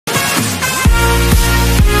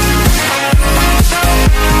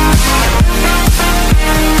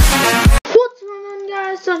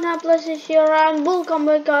Sonaplus is here and welcome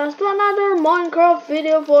back guys to another Minecraft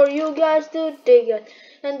video for you guys today guys.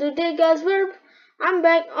 And today guys I'm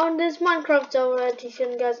back on this Minecraft Java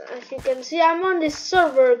edition guys. As you can see I'm on this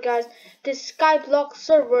server guys, this Skyblock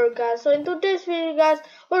server guys. So in today's video guys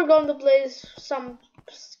we're going to play some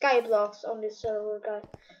Skyblocks on this server guys.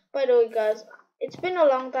 By the way guys, it's been a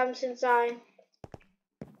long time since I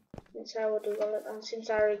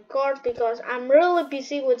record because I'm really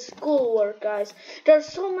busy with schoolwork guys. There's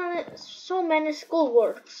so many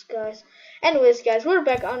schoolworks guys. Anyways guys, we're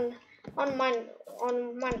back on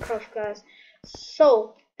Minecraft guys.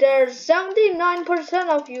 So there's 79%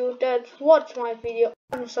 of you that watch my video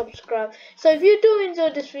unsubscribe. So if you do enjoy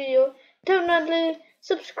this video, definitely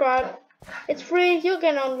subscribe. It's free. You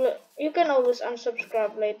can always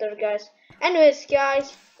unsubscribe later guys. Anyways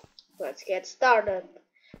guys, let's get started.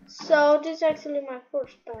 So this is actually my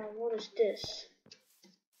first time. What is this?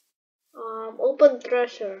 Open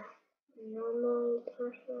treasure. Normal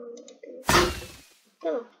treasure.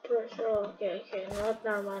 Hello, treasure. Okay,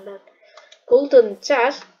 never mind that. Golden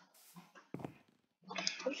chest.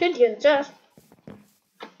 Obsidian chest.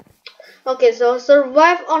 Okay, so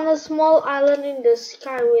survive on a small island in the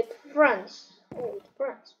sky with friends. Oh, with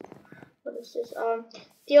friends. What is this?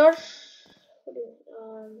 Tears.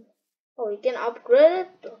 Oh, you can upgrade it.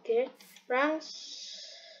 Okay,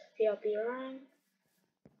 ranks, VIP rank,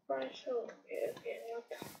 price.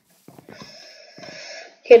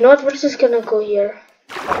 Not versus gonna go here.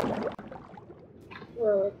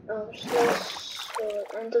 Well,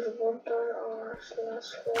 enter the water or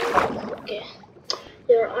 /4. Okay,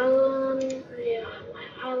 your island. Yeah, my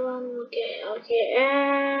island. Okay,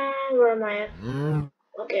 and where am I at?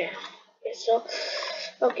 Okay,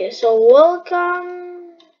 so welcome.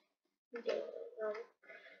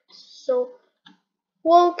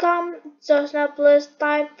 Welcome, just now please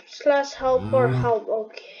type /help for help.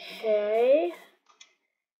 Okay,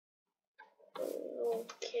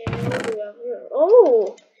 what do we have here?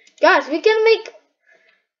 Oh, guys, we can make.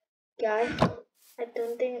 Guys, I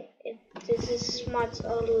don't think this is much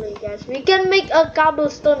early, guys. We can make a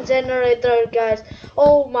cobblestone generator, guys.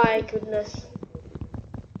 Oh my goodness,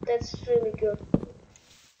 that's really good.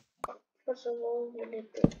 First of all, we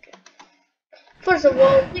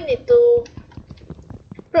need to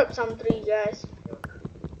grab some tree, guys.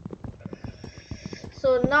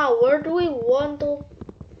 So now where do we want to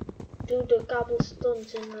do the cobblestone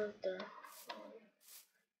generator?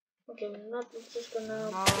 Okay, we're just gonna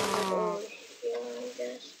put it over here, I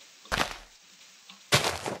guess.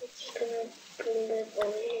 We're just gonna put it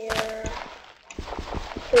over here.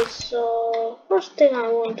 Okay, so first thing I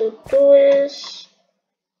want to do is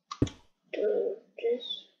do this.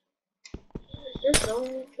 Is this the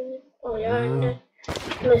only thing? Oh yeah, and then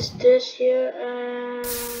place this here and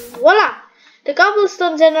voila! The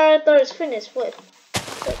cobblestone generator is finished. Wait,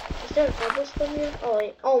 is there a cobblestone here?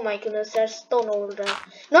 Oh my goodness, there's stone over there.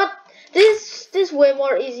 Not this way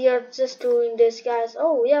more easier just doing this, guys.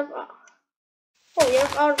 Oh, we have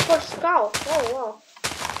our first cow. Oh wow.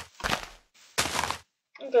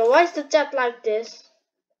 Okay, why is the chat like this?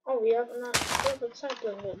 Oh, we have a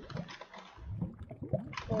cycling wood.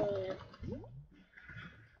 Oh yeah.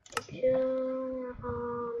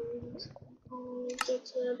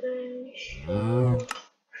 That's a bench.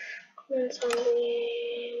 That's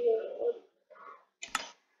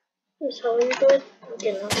how you do it.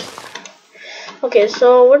 Okay,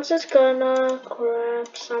 so we're just gonna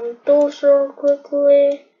grab some tools real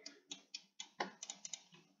quickly.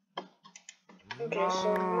 Okay,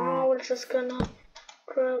 so now we're just gonna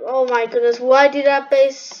grab. Oh my goodness, why did I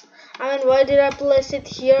place it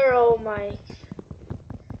here? Oh my.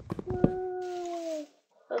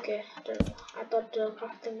 Okay, I thought the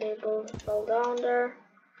crafting table fell down there.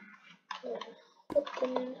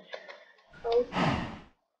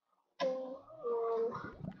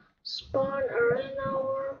 Spawn arena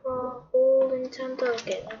or gold enchanter.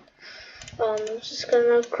 Okay, just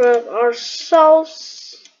gonna grab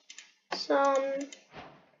ourselves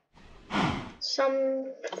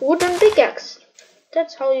some wooden pickaxe.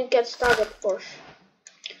 That's how you get started first.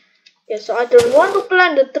 Okay, so I don't want to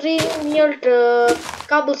plant the tree near the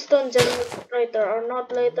cobblestone generator or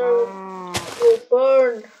not, later it will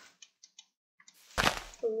burn.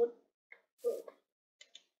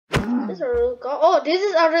 This is a real cow. Oh, this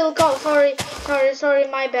is a real cow. Sorry,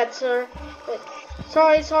 my bad, sir. Wait.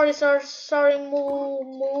 Sorry, sir. Sorry,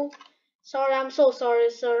 moo. Sorry, I'm so sorry,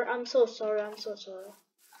 sir. I'm so sorry.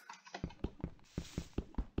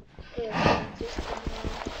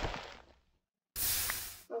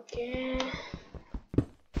 Okay.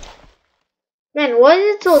 Man, why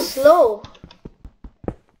is it so slow?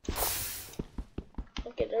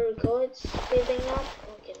 Okay, there we go. It's speeding up.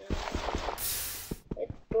 Okay, now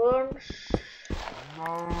it burns.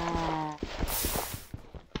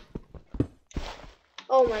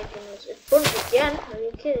 Oh my goodness, it burns again. Are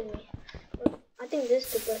you kidding me? I think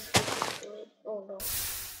this is the best way to do it. Oh no.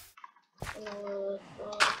 I'll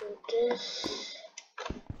do this.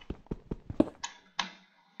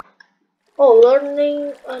 Oh,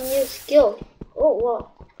 learning a new skill. Oh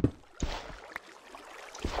wow.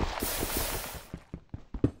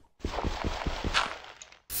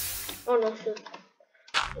 Oh no, shoot.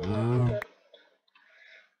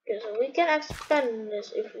 Okay, so we can expand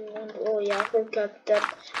this if we want. Oh yeah, I forgot that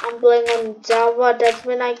I'm playing on Java. That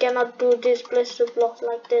means I cannot do this place to block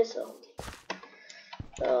like this. Okay.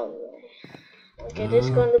 Okay, this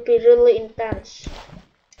is going to be really intense.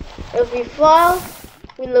 If we fall,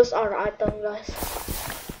 we lose our item, guys.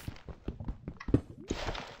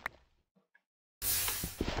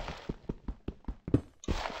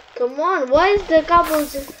 Come on, why is the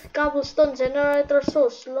cobblestone generator so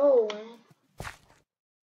slow, man?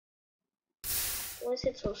 Why is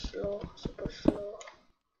it so slow? Super slow.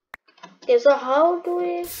 Okay, so how do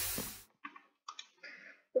we...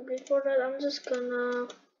 Before that, I'm just gonna...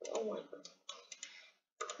 Oh my god.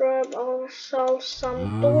 Grab ourselves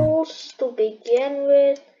some tools to begin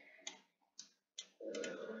with.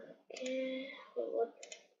 Okay, what?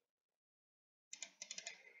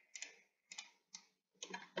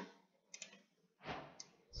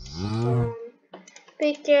 Some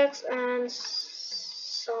pickaxe and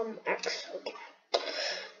some axe. Okay.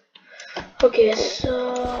 Okay, so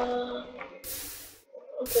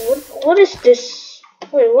okay, what is this?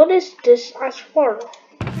 Wait, what is this as for?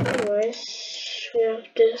 Anyways, we have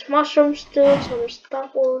this mushroom still, some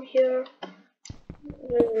stuff over here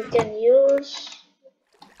that we can use.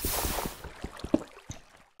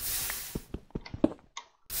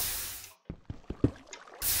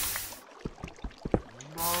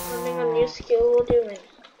 Learning a new skill, what do you mean?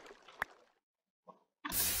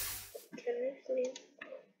 Can we sleep?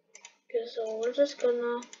 Okay, so we're just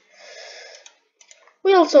gonna...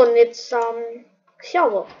 We also need some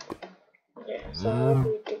shovel. Okay, so how do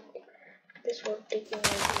we dig? This one digging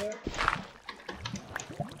over here.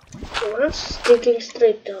 So we're just digging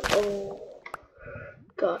straight down. Oh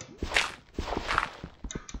god.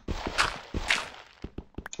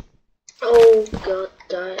 Oh god,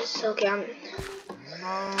 guys. Okay,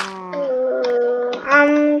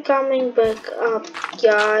 I'm coming back up,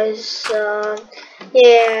 guys.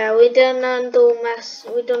 Yeah, we don't want to mess.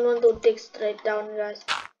 We don't want to dig straight down, guys.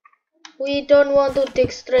 We don't want to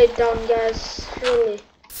dig straight down, guys. Really.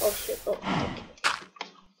 Oh shit. Oh,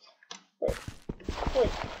 okay. Wait.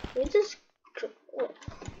 We just. Wait.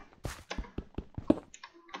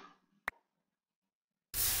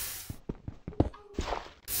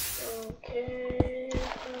 Okay.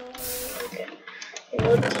 Okay. You know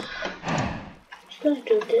what? I'm just gonna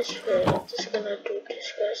do this way. I'm just gonna do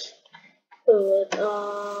this, guys. But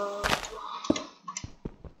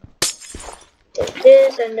take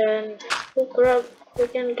this and then we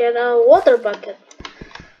can get a water bucket.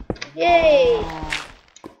 Yay!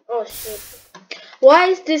 Oh shit. Why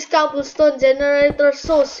is this cobblestone generator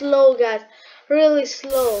so slow, guys? Really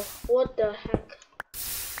slow. What the heck?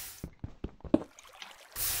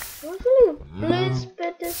 Actually, please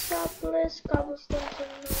speed this up, please. Cobblestone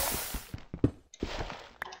generator.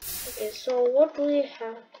 Okay, so what do we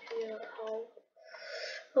have here? How?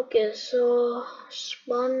 Okay, so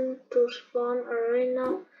spawn to spawn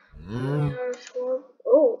arena.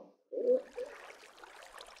 Oh,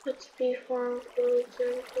 let's be farm for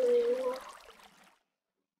example.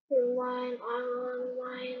 Mine, iron,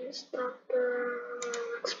 mine, starter,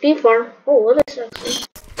 XP farm. Oh, what is XP?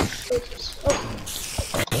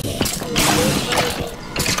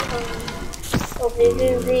 Oh,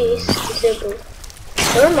 PvP is disabled.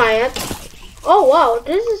 Where am I at? Oh wow,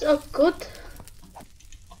 this is a good.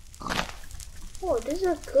 Oh, this is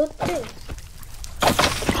a good thing.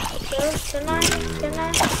 Sir, can I?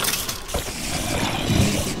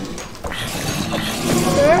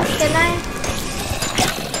 Sir, can I?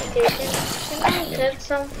 Okay, can I get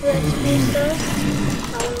some XP, sir?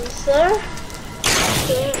 Sir?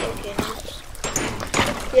 Sir, okay.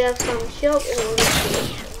 We have some shop. Oh,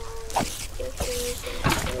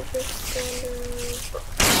 let's see.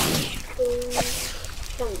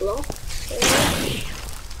 Some block.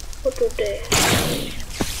 What do they have?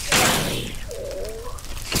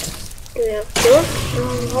 Do we have dirt?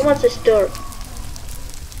 How much is dirt?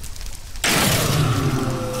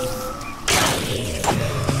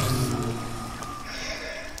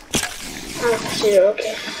 Oh, 0,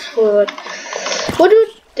 okay. What do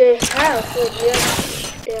they have? Oh,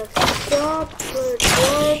 their job, good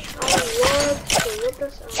work, our work, so let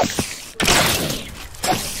us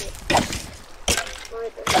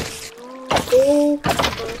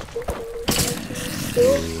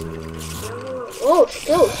oh,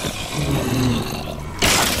 skills.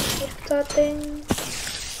 Cutting,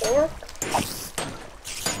 fork,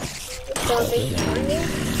 cutting, mining.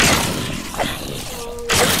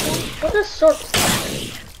 What does swords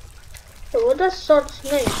mean? What does swords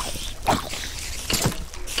mean?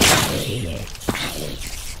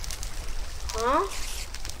 Huh?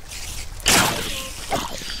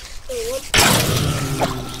 What?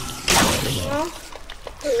 Huh?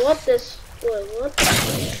 What is? Wait, what?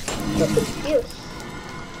 I'm so confused.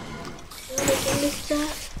 What is in this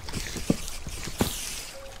chat?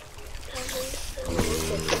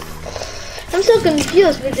 I'm so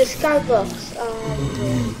confused with the Skybox.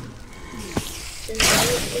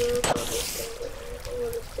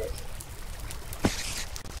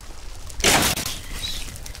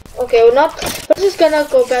 Okay, we're just gonna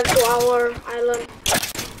go back to our island.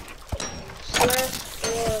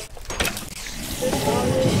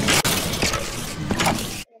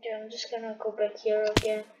 Okay, I'm just gonna go back here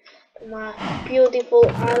again to my beautiful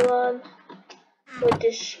island with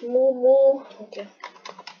this moo.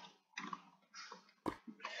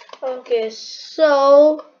 Okay,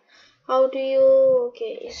 so how do you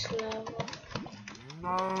is level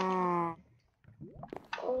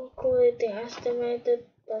calculating estimated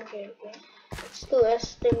let's do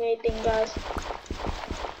estimating, guys.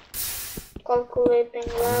 Calculating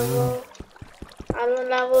level. Island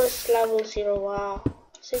level is level 0. Wow,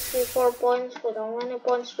 64 points, but how many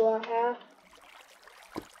points do I have?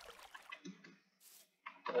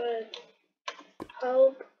 Wait,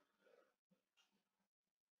 help.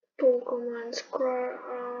 2 commands craft.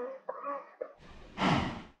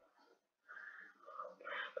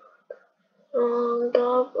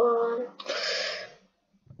 Top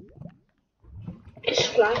is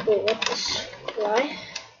fly. Wait, what is fly?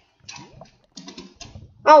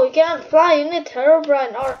 Oh, we cannot fly. You need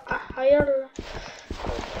Herobrine or a higher.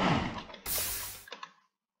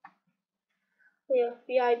 Yeah,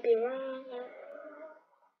 VIP rank.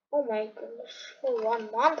 Oh my goodness, for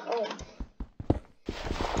 1 month.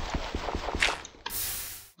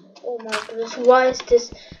 Oh my goodness, why is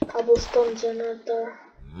this cobblestone generator?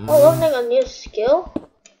 Oh, learning a new skill.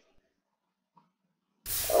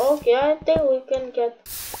 Okay, I think we can get.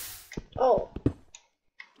 Oh,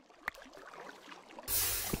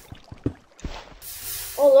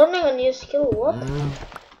 learning a new skill. What?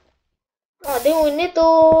 Oh, then we need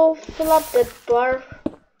to fill up that bar.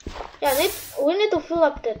 Yeah, we need to fill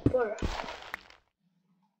up that bar.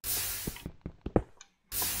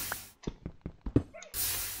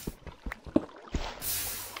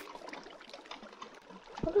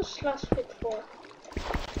 What is slash fit for?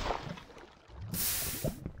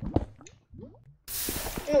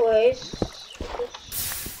 Anyways,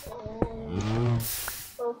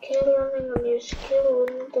 okay, learning a new skill.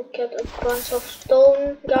 We need to get a bunch of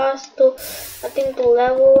stone gas to, I think, to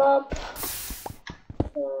level up.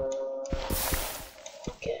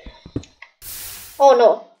 Okay. Oh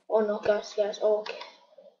no, guys. Okay.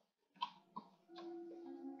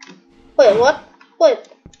 Wait, what? Wait,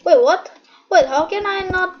 what? Wait, how can I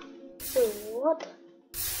not? Wait, what?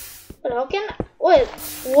 Wait, how can? Wait,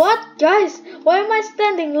 what, guys? Why am I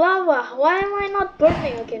standing lava? Why am I not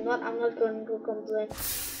burning? Okay, I'm not going to complain.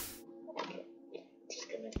 Okay, just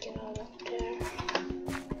gonna get out of there.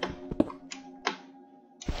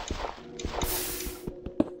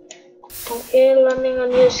 Okay, learning a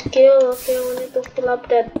new skill. Okay, we need to fill up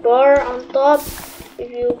that bar on top. If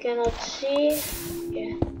you cannot see.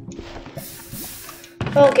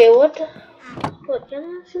 Okay, what can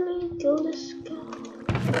I actually kill this guy?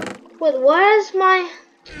 Wait, why is my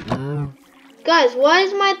guys? Why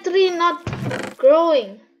is my tree not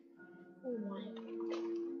growing? Oh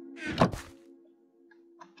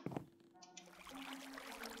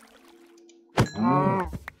my!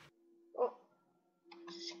 Oh,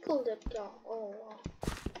 just kill that cow. Oh wow!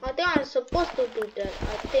 I think I'm supposed to do that.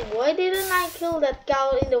 I think. Why didn't I kill that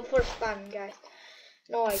cow in the first time, guys?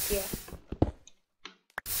 No idea.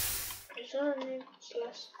 Is there any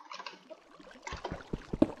slash?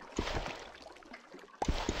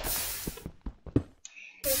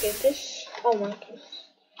 Okay, this. Oh my goodness.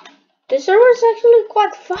 This server is actually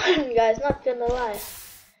quite fun, guys. Not gonna lie.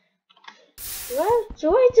 Well,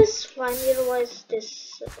 do I just find it? Why is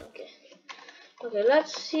this? Okay. Okay,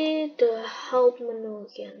 let's see the help menu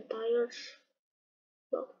again. Tires.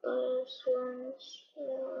 Block tires. Ones.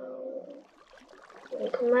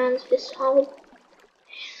 Commands. This help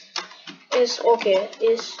is okay.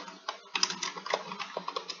 Is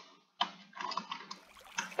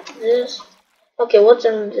this? Okay, what's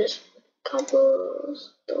in this?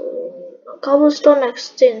 Cobblestone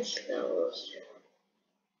exchange levels.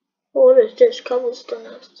 What is this? Cobblestone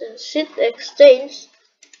exchange. Seed exchange.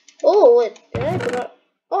 Oh wait, did I grab?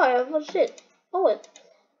 Oh, I have a seed. Oh wait.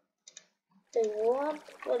 Wait, what?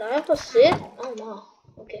 Wait, I have a seed? Oh no.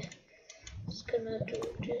 Okay. Just gonna do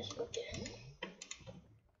this. Okay.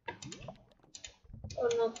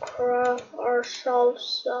 Gonna craft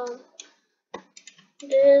ourselves some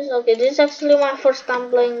this. Okay, this is actually my first time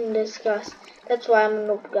playing this, guys. That's why I'm a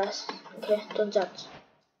noob, guys. Okay, don't judge.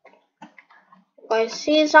 If I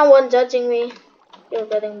see someone judging me, you're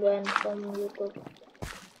getting banned from YouTube.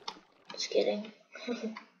 Just kidding.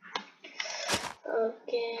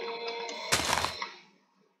 Okay.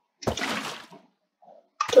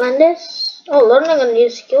 Plan this. Oh, learning a new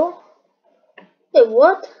skill. Wait,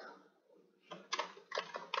 what?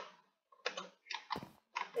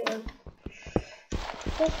 Yeah.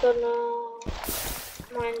 Just gonna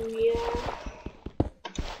mine here.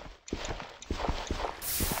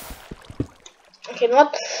 Okay,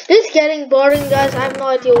 not. This is getting boring, guys. I have no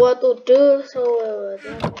idea what to do. So,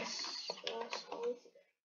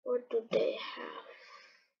 what do they have?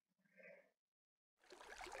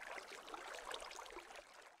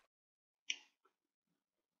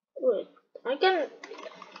 Wait, I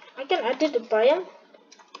can edit the biome.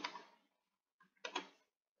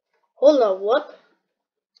 Hold on, what?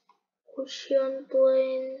 Ocean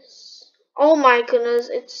plains. Oh my goodness,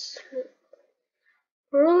 it's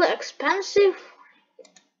really expensive.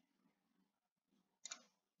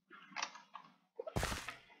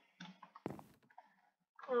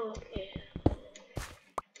 Okay.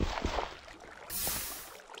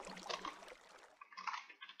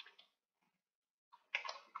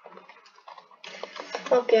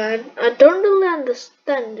 Okay, I don't really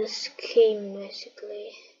understand this game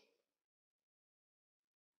basically.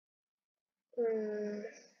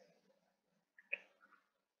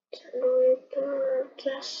 Generator,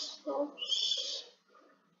 desktops,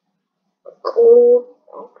 code,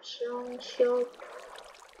 auction shop,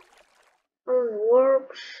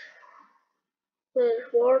 works, where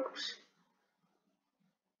it works.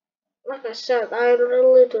 Like I said, I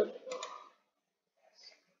really don't.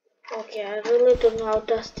 Okay, I really don't know how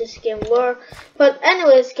does this game work. But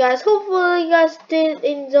anyways, guys, hopefully you guys did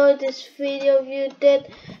enjoy this video. If you did,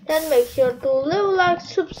 then make sure to leave a like,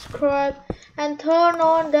 subscribe, and turn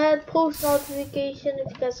on that post notification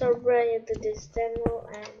if you guys are brand new to this channel.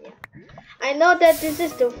 And yeah, I know that this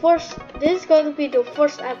is going to be the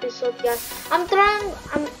first episode, guys. I'm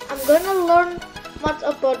gonna learn much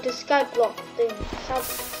about the Skyblock thing,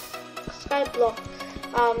 Skyblock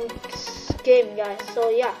game, guys. So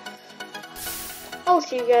yeah, I'll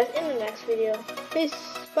see you guys in the next video. Peace.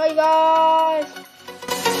 Bye, guys.